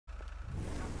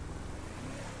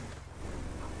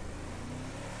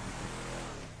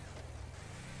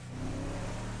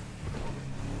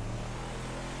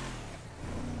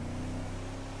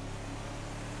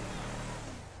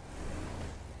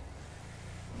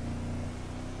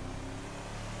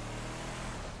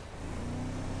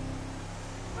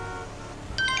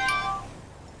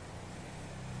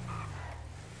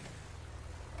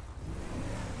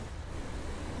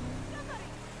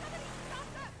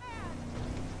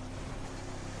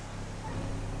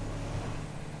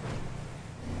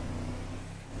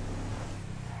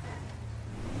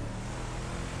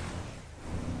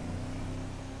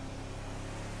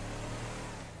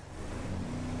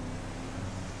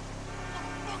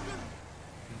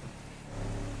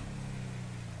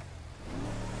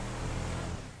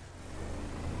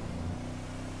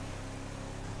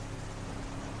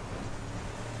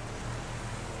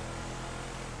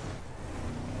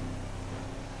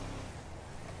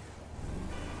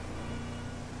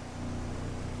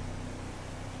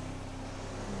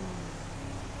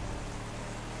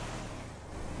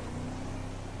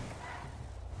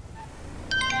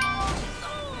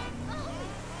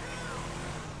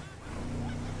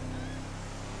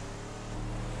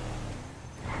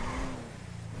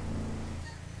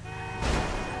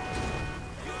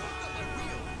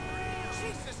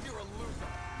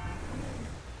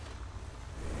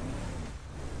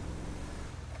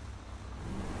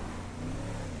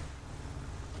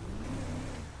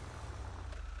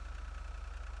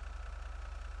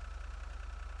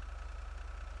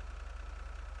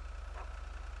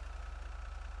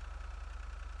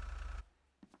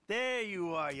There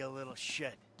you are, you little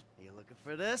shit. Are you looking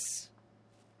for this?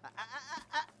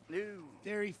 No.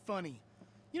 Very funny.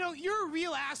 You know, you're a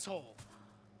real asshole.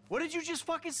 What did you just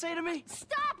fucking say to me?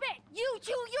 Stop it! You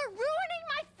two, you're ruining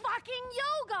my fucking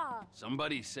yoga!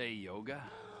 Somebody say yoga?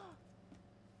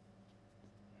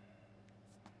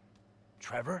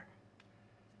 Trevor?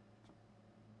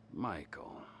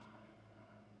 Michael.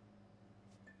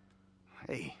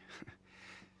 Hey.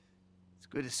 It's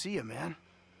good to see you, man.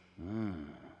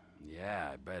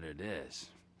 Yeah, I bet it is.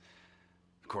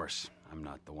 Of course, I'm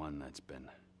not the one that's been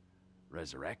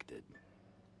resurrected.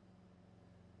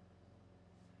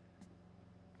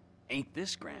 Ain't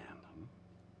this grand?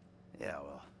 Yeah,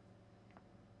 well,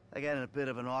 I got in a bit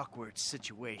of an awkward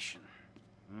situation.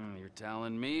 You're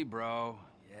telling me, bro.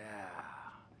 Yeah.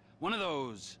 One of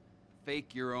those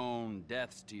fake your own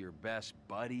deaths to your best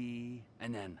buddy,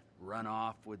 and then run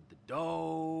off with the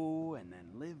dough, and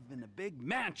then live in a big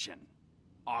mansion.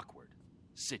 Awkward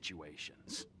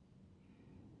situations.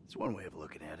 It's one way of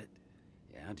looking at it.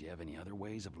 Yeah, do you have any other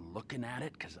ways of looking at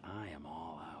it? 'Cause I am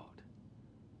all out.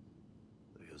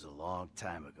 Look, it was a long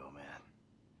time ago, man.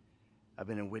 I've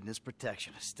been in witness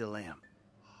protection. I still am.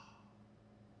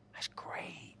 That's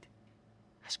great.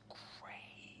 That's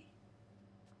great.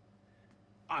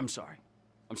 I'm sorry.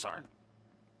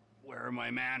 Where are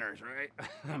my manners, right?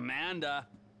 Amanda,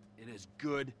 it is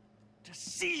good to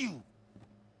see you.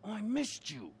 Oh, I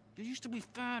missed you. You used to be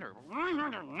fatter.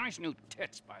 Nice new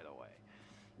tits, by the way.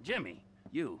 Jimmy,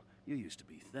 you used to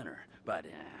be thinner, but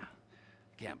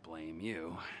can't blame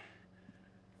you.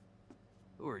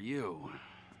 Who are you?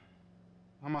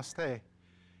 Namaste.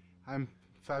 I'm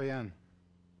Fabian.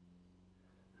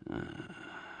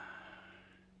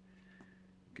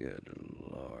 Good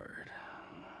Lord.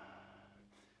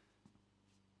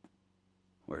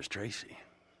 Where's Tracy?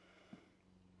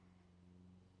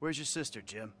 Where's your sister,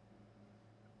 Jim?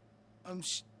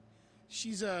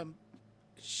 She's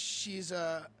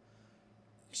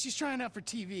trying out for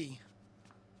TV.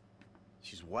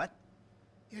 She's what?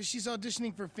 Yeah, she's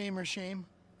auditioning for Fame or Shame.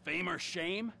 Fame or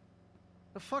shame?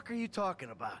 The fuck are you talking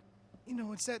about? You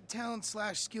know, it's that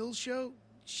talent/skills show.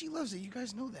 She loves it, you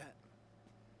guys know that.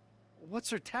 What's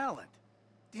her talent?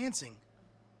 Dancing.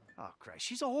 Oh, Christ,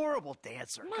 she's a horrible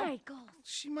dancer. Michael!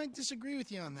 She might disagree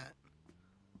with you on that.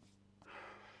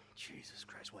 Jesus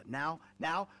Christ, what, now?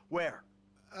 Now? Where?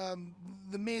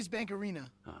 The Maze Bank Arena.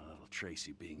 Oh, little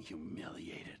Tracy being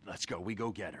humiliated. Let's go, we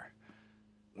go get her.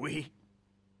 We?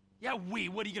 Yeah, we.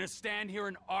 What, are you gonna stand here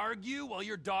and argue while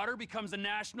your daughter becomes a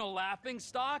national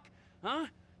laughingstock? Huh?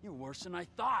 You're worse than I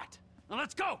thought. Now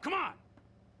let's go, come on!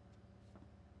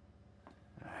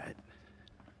 All right.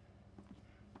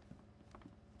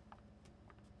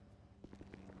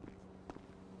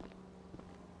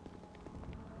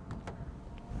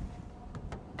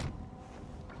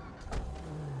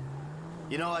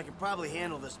 You know, I could probably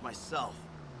handle this myself.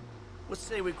 Let's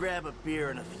say we grab a beer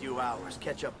in a few hours,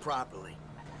 catch up properly.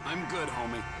 I'm good,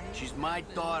 homie. She's my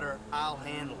daughter, I'll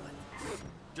handle it.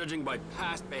 Judging by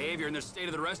past behavior and the state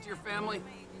of the rest of your family,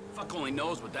 fuck only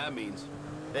knows what that means.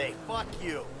 Hey, fuck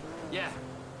you. Yeah,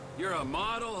 you're a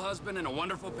model husband and a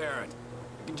wonderful parent.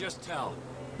 I can just tell.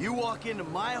 You walk into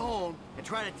my home and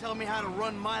try to tell me how to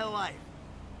run my life.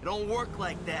 It don't work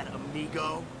like that,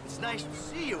 amigo. It's nice to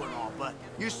see you and all, but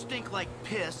you stink like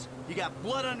piss, you got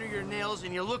blood under your nails,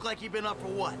 and you look like you've been up for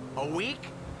what, a week?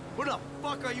 Who the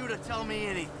fuck are you to tell me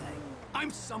anything? I'm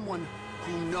someone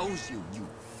who knows you, you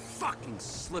fucking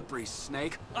slippery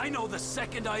snake. I know the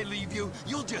second I leave you,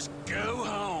 you'll just go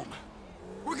home.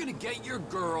 We're gonna get your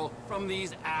girl from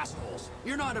these assholes.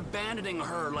 You're not abandoning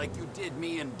her like you did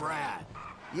me and Brad.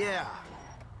 Yeah,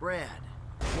 Brad.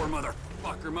 Poor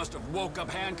motherfucker must have woke up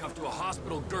handcuffed to a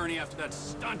hospital gurney after that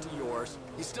stunt of yours.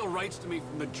 He still writes to me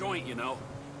from the joint, you know.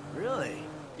 Really?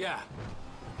 Yeah.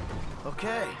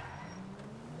 Okay.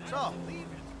 So,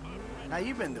 how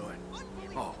you been doing?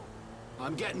 Oh,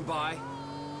 I'm getting by.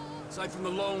 Aside from the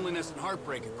loneliness and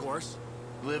heartbreak, of course.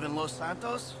 Live in Los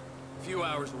Santos? A few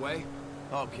hours away.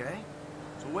 Okay.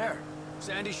 So where?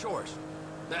 Sandy Shores.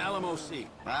 The LMOC.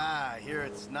 Ah, I hear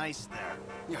it's nice there.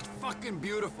 Yeah, it's fucking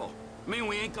beautiful. I mean,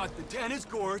 we ain't got the tennis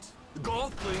courts, the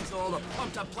golf links, all the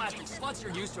pumped-up plastic sluts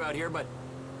you're used to out here, but,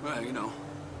 well, you know,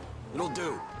 it'll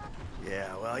do.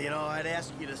 Yeah, well, you know, I'd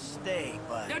ask you to stay,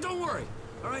 but... Yeah, don't worry,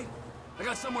 all right? I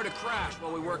got somewhere to crash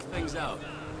while we work things out.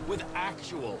 With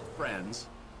actual friends.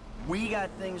 We got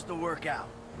things to work out.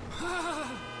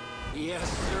 Yes,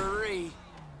 sirree.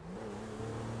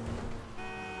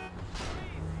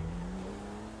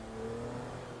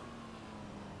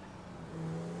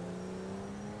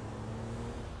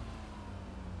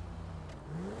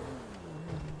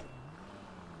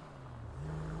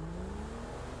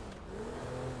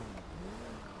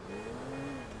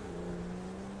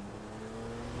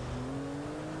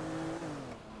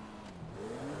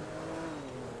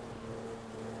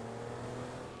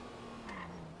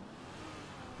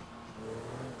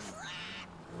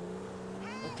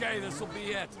 Okay, this'll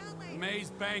be it. Maze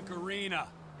Bank Arena.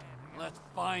 Let's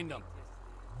find them.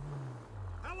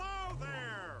 Hello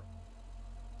there!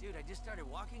 Dude, I just started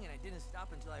walking and I didn't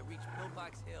stop until I reached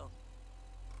Pillbox Hill.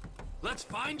 Let's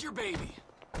find your baby.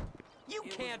 You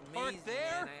can't park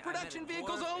there. Production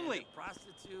vehicles only. A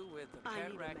prostitute with a I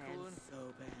pet need raccoon. a man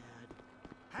so bad.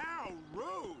 How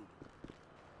rude!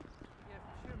 Yeah,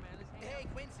 for sure, man. Let's hang Hey,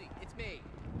 Quincy, it's me.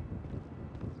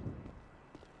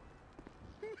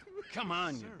 Come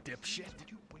on, you dipshit.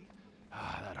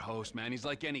 Ah, that host, man, he's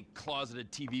like any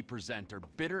closeted TV presenter,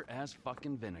 bitter as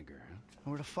fucking vinegar.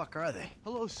 Where the fuck are they?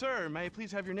 Hello, sir. May I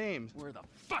please have your names? Where the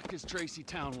fuck is Tracy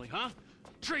Townley, huh?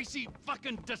 Tracy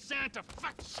fucking DeSanta,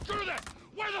 fuck, screw this!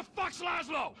 Where the fuck's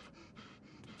Laszlo?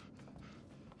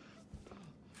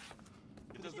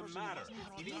 It doesn't matter.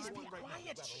 Please be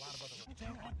quiet. They're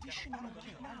auditioning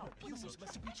right now. Please,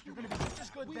 you're gonna be just as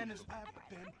good then as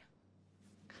Ben.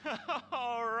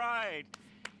 All right.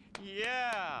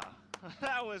 Yeah.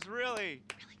 That was really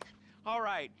good. All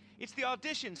right. It's the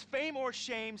auditions, Fame or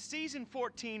Shame, Season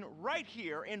 14, right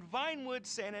here in Vinewood,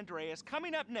 San Andreas.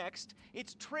 Coming up next,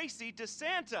 it's Tracy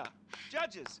DeSanta.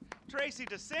 Judges, Tracy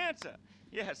DeSanta.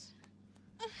 Yes.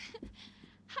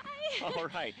 Hi. All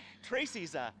right.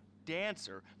 Tracy's a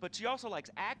dancer, but she also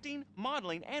likes acting,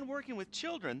 modeling, and working with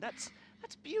children. That's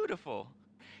beautiful.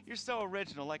 You're so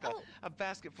original, like a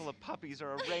basket full of puppies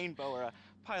or a rainbow or a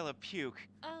pile of puke.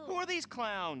 Oh. Who are these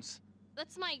clowns?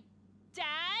 That's my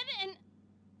dad and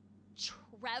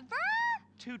Trevor?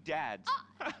 Two dads.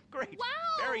 Great. Wow.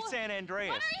 Very San Andreas.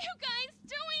 What are you guys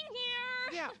doing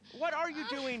here? Yeah, what are you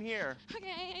doing here?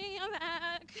 Okay, I'm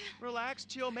back. Relax,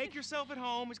 chill, make yourself at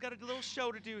home. We've got a little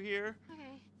show to do here.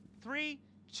 Okay. 3,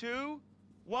 2,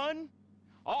 1.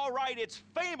 All right, it's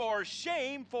Fame or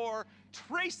Shame for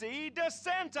Tracy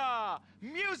DeSanta.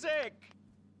 Music!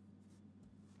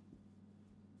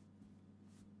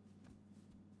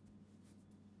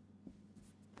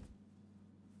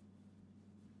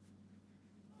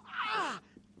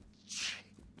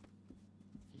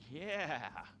 Yeah.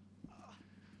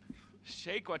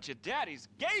 Shake what your daddies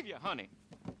gave you, honey.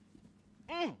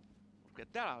 Look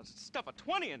at that. I'll stuff a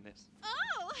 20 in this.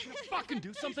 Oh! Fucking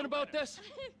do something about this.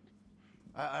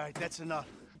 All right, that's enough.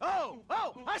 Oh!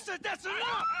 I said that's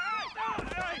enough!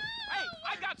 Hey,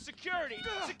 I got security!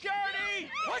 Security!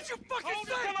 What'd you fucking Hold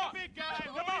say? it, come on, big guy!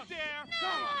 Come on there!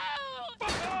 No!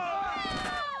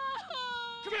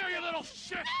 Come here, you little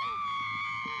shit!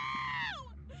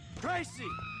 Tracy,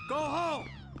 go home.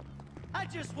 I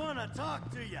just want to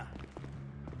talk to you.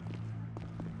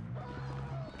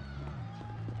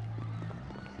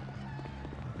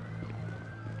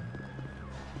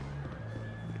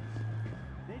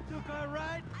 They took our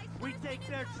ride, we take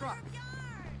their truck.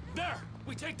 There!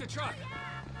 We take the truck!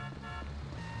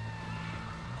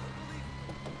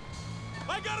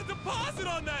 I got a deposit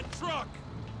on that truck!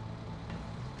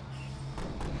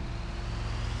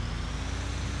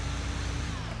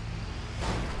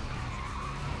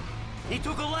 He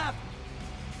took a left.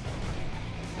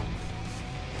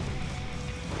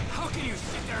 How can you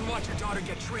sit there and watch your daughter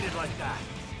get treated like that?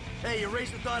 Hey, you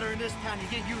raise a daughter in this town, you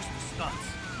get used to stunts.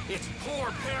 It's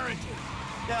poor parenting.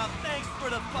 Now, thanks for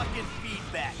the fucking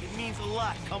feedback. It means a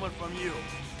lot coming from you.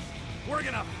 We're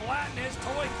gonna flatten his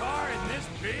toy car in this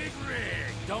big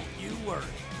rig. Don't you worry.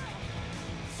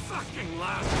 Fucking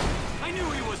Laszlo. I knew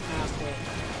he was an asshole.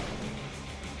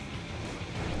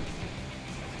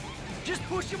 Just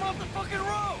push him off the fucking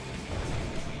road!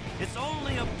 It's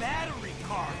only a battery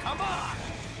car, come on!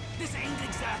 This ain't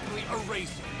exactly a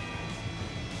racer.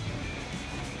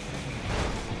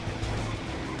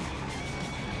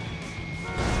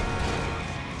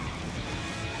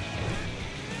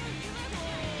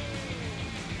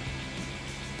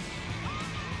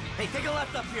 Hey, take a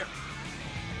left up here.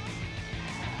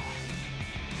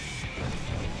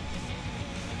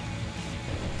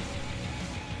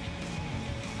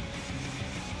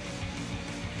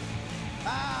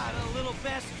 Ah, the little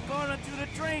bastard's going onto the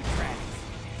train tracks.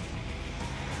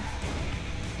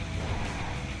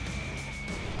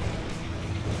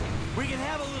 We can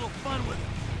have a little fun with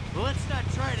him, but let's not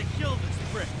try to kill this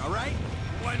prick, all right?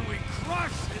 When we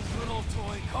crush his little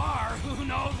toy car, who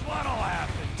knows what'll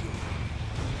happen to him?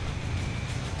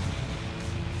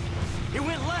 He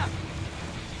went left.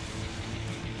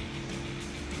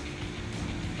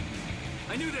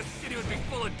 I knew this city would be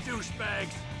full of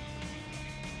douchebags.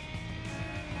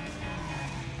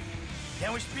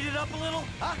 Can we speed it up a little,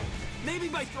 huh? Maybe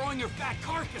by throwing your fat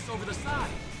carcass over the side.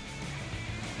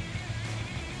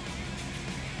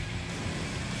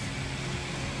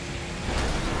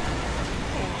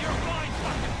 You're fine,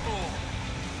 fucking fool!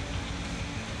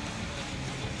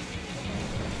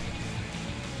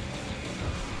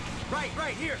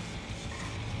 Right here.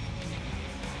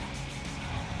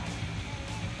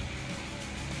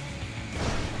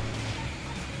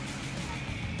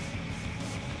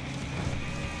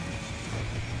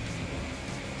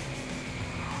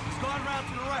 He's gone round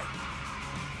to the right.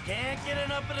 Can't get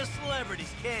enough of the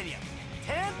celebrities, can you?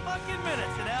 10 fucking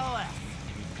minutes in LS.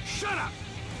 Shut up!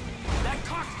 That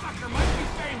cocksucker might be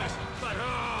famous, but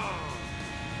oh!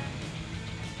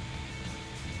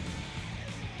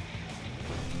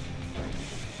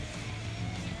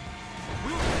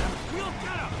 We'll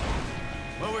get him!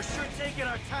 Well, we're sure taking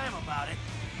our time about it.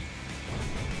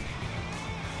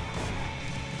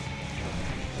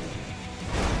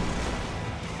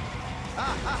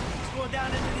 He's going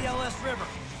down into the LS River.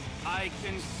 I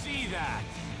can see that.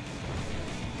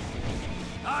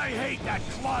 I hate that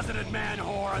closeted man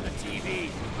whore on the TV.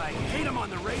 I hate him on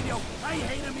the radio. I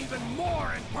hate him even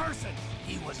more in person.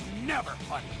 He was never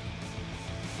funny.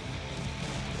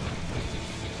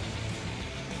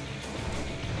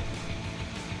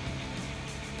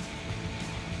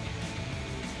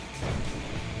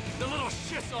 The little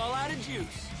shit's all out of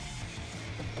juice.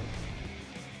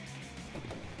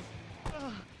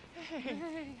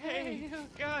 Hey,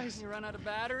 guys. You run out of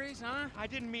batteries, huh? I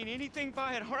didn't mean anything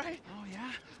by it, all right? Oh,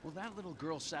 yeah? Well, that little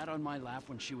girl sat on my lap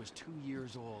when she was 2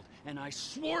 years old, and I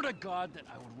swore to God that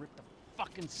I would rip the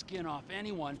fucking skin off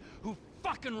anyone who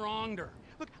fucking wronged her.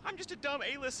 Look, I'm just a dumb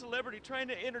A-list celebrity trying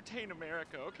to entertain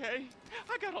America, okay?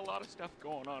 I got a lot of stuff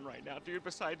going on right now, dude,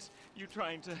 besides you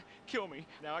trying to kill me.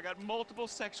 Now, I got multiple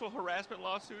sexual harassment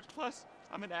lawsuits, plus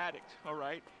I'm an addict, all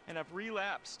right? And I've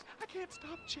relapsed. I can't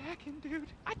stop jacking,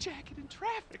 dude. I jack it in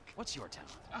traffic. What's your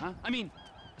talent, huh? I mean,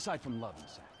 aside from love and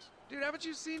sex. Dude, haven't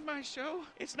you seen my show?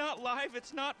 It's not live,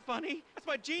 it's not funny. That's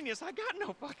my genius. I got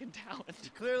no fucking talent. You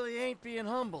clearly ain't being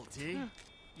humble, T.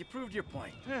 You proved your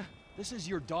point. This is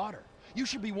your daughter. You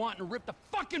should be wanting to rip the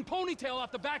fucking ponytail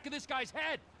off the back of this guy's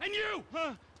head. And you!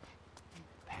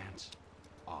 Pants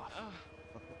off.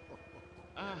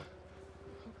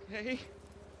 Okay.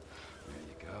 There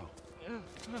you go.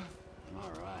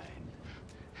 All right.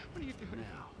 What are you doing?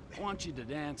 Now, I want you to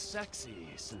dance sexy,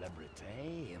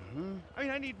 celebrity. I mean,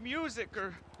 I need music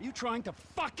or... Are you trying to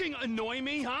fucking annoy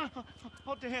me, huh?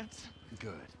 I'll dance.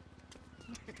 Good.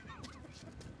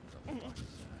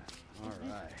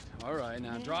 All right,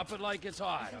 now drop it like it's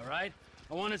hot, all right?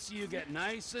 I want to see you get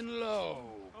nice and low.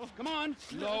 Come on,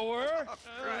 lower,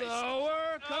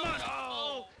 lower, come on.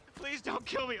 Oh, please don't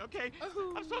kill me, okay?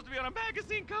 I'm supposed to be on a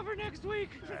magazine cover next week.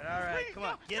 All right, come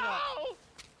on, get up.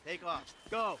 Take off.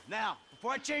 Go, now,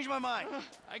 before I change my mind.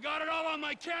 I got it all on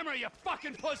my camera, you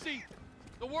fucking pussy.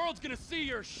 The world's gonna see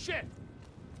your shit.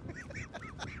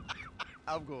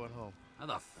 I'm going home. How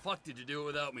the fuck did you do it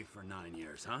without me for 9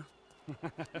 years, huh?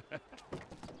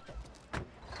 Oh,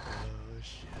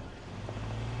 shit.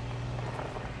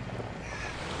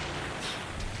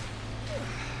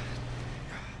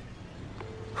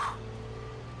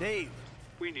 Dave.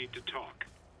 We need to talk.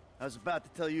 I was about to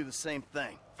tell you the same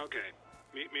thing. Okay.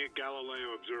 Meet me at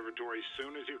Galileo Observatory as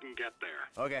soon as you can get there.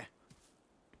 Okay.